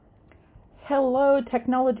Hello,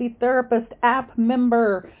 Technology Therapist app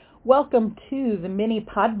member. Welcome to the mini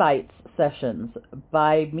Pod Bites sessions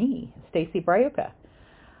by me, Stacy Brioka.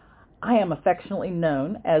 I am affectionately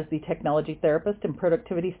known as the Technology Therapist and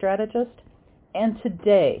Productivity Strategist, and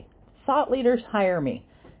today, thought leaders hire me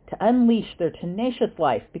to unleash their tenacious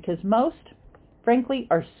life because most, frankly,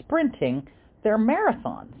 are sprinting their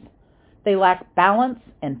marathons. They lack balance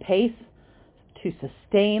and pace to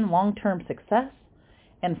sustain long-term success,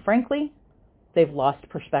 and frankly, they've lost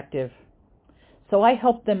perspective. So I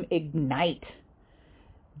help them ignite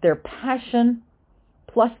their passion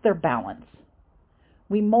plus their balance.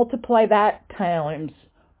 We multiply that times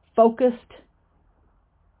focused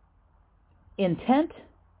intent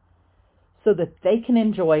so that they can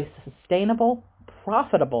enjoy sustainable,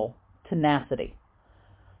 profitable tenacity.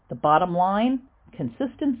 The bottom line,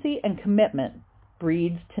 consistency and commitment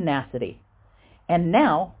breeds tenacity. And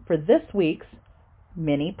now for this week's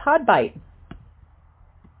mini Pod Bite.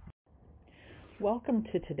 Welcome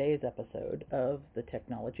to today's episode of The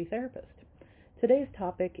Technology Therapist. Today's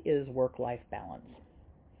topic is work-life balance.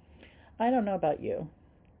 I don't know about you,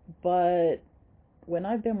 but when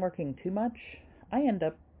I've been working too much, I end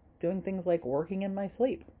up doing things like working in my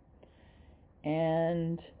sleep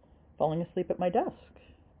and falling asleep at my desk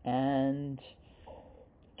and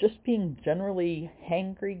just being generally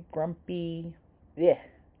hangry, grumpy,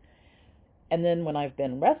 And then when I've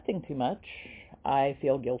been resting too much, I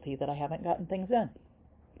feel guilty that I haven't gotten things done.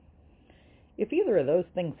 If either of those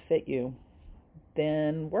things fit you,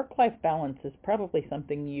 then work-life balance is probably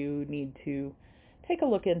something you need to take a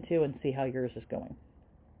look into and see how yours is going.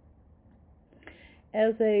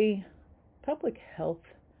 As a public health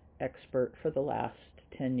expert for the last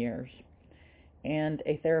 10 years and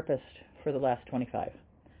a therapist for the last 25,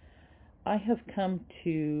 I have come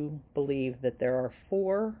to believe that there are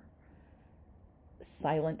 4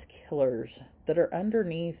 silent killers that are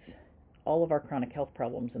underneath all of our chronic health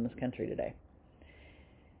problems in this country today.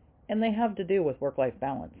 And they have to do with work-life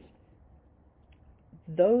balance.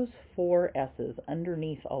 Those 4 S's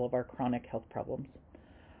underneath all of our chronic health problems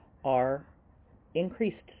are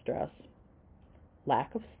increased stress,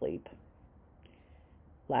 lack of sleep,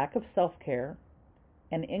 lack of self-care,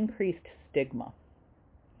 and increased stigma.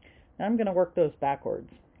 Now I'm going to work those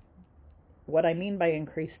backwards. What I mean by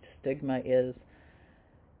increased stigma is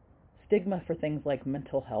stigma for things like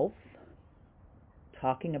mental health,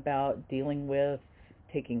 talking about, dealing with,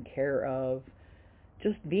 taking care of,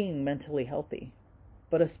 just being mentally healthy,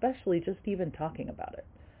 but especially just even talking about it.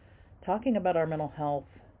 Talking about our mental health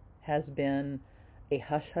has been a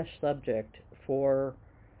hush-hush subject for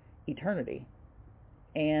eternity.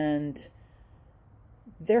 And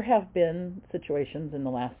there have been situations in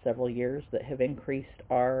the last several years that have increased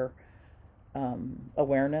our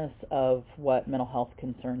awareness of what mental health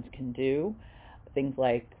concerns can do. Things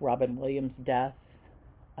like Robin Williams' death,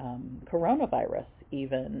 coronavirus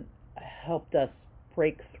even helped us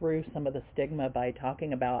break through some of the stigma by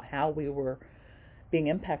talking about how we were being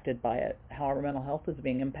impacted by it, how our mental health is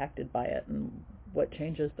being impacted by it, and what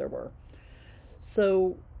changes there were.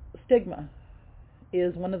 So stigma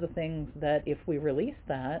is one of the things that if we release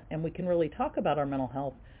that and we can really talk about our mental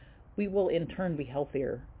health, we will in turn be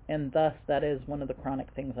healthier. And thus, that is one of the chronic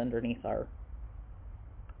things underneath our,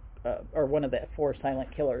 or one of the 4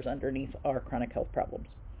 silent killers underneath our chronic health problems.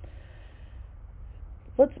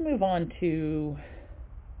 Let's move on to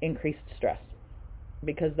increased stress,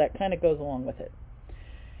 because that kind of goes along with it.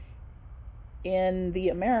 In the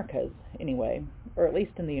Americas, anyway, or at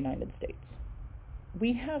least in the United States,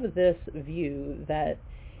 we have this view that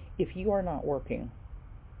if you are not working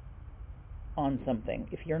on something,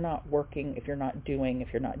 if you're not working, if you're not doing,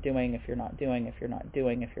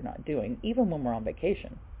 even when we're on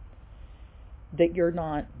vacation, that you're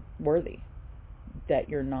not worthy, that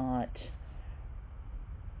you're not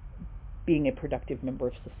being a productive member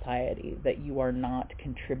of society, that you are not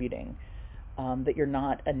contributing, that you're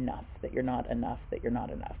not enough.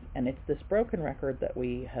 And it's this broken record that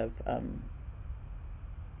we have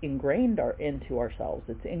ingrained into ourselves.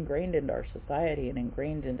 It's ingrained into our society and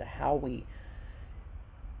ingrained into how we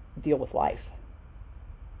deal with life.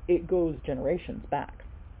 It goes generations back.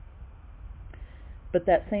 But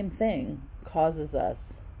that same thing causes us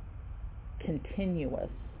continuous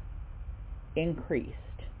increased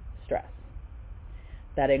stress.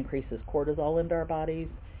 That increases cortisol into our bodies.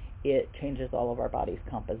 It changes all of our body's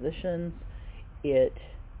compositions. It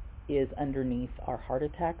is underneath our heart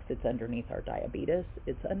attacks. It's underneath our diabetes.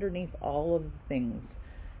 It's underneath all of the things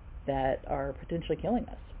that are potentially killing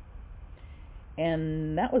us.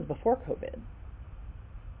 And that was before COVID.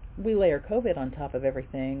 We layer COVID on top of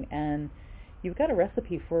everything, and you've got a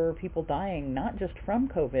recipe for people dying not just from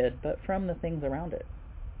COVID, but from the things around it.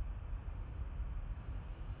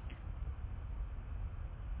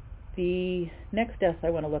 The next S I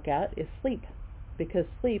want to look at is sleep, because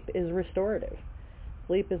sleep is restorative.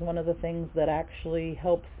 Sleep is one of the things that actually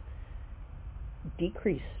helps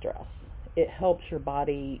decrease stress. It helps your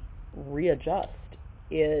body readjust.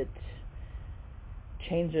 It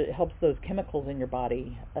helps those chemicals in your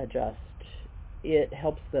body adjust. It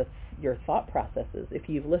helps your thought processes. If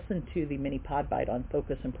you've listened to the mini pod bite on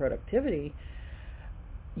focus and productivity,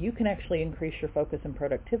 you can actually increase your focus and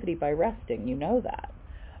productivity by resting. You know that.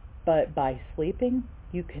 But by sleeping,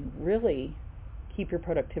 you can really keep your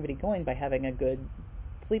productivity going by having a good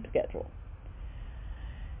sleep schedule.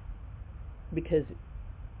 Because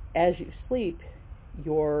as you sleep,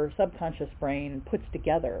 your subconscious brain puts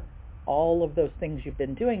together all of those things you've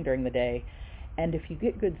been doing during the day, and if you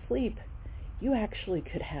get good sleep, you actually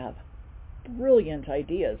could have brilliant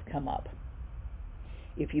ideas come up.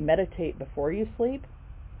 If you meditate before you sleep,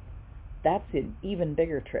 that's an even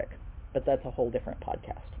bigger trick, but that's a whole different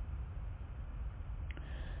podcast.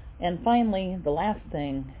 And finally, the last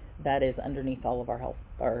thing that is underneath all of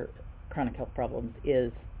our chronic health problems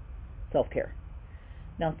is self-care.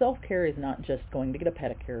 Now, self-care is not just going to get a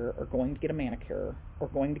pedicure or going to get a manicure or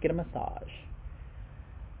going to get a massage.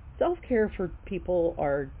 Self-care for people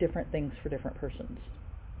are different things for different persons.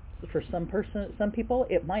 For some people,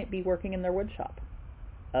 it might be working in their wood shop.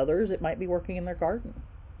 Others, it might be working in their garden.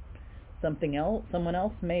 Someone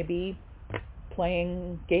else may be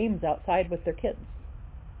playing games outside with their kids.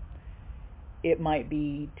 It might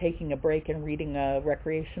be taking a break and reading a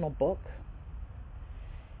recreational book.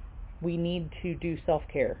 We need to do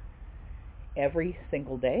self-care every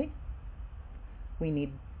single day. We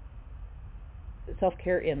need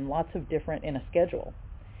self-care in a schedule.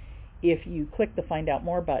 If you click the Find Out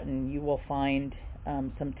More button, you will find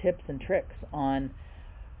some tips and tricks on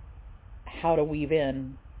how to weave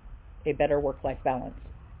in a better work-life balance.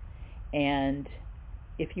 And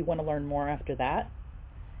if you want to learn more after that,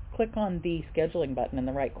 click on the scheduling button in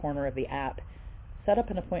the right corner of the app. Set up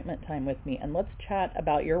an appointment time with me, and let's chat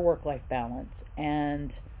about your work-life balance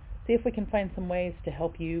and see if we can find some ways to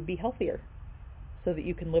help you be healthier so that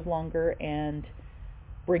you can live longer and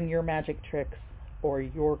bring your magic tricks or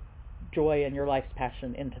your joy and your life's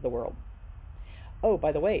passion into the world. Oh,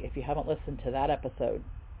 by the way, if you haven't listened to that episode,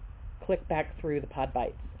 click back through the pod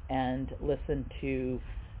bites and listen to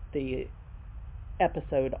the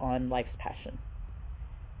episode on life's passion.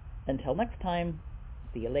 Until next time,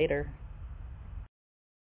 see you later.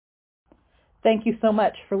 Thank you so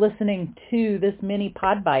much for listening to this mini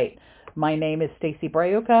pod bite. My name is Stacy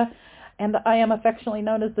Braiuka, and I am affectionately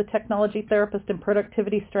known as the technology therapist and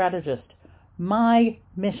productivity strategist. My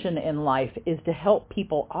mission in life is to help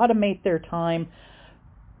people automate their time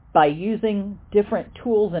by using different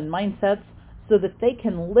tools and mindsets so that they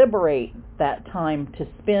can liberate that time to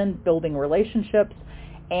spend building relationships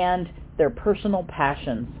and their personal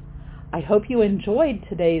passions. I hope you enjoyed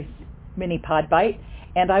today's mini pod bite,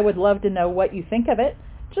 and I would love to know what you think of it.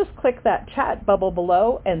 Just click that chat bubble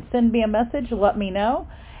below and send me a message, let me know,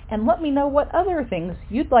 and let me know what other things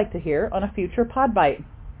you'd like to hear on a future pod bite.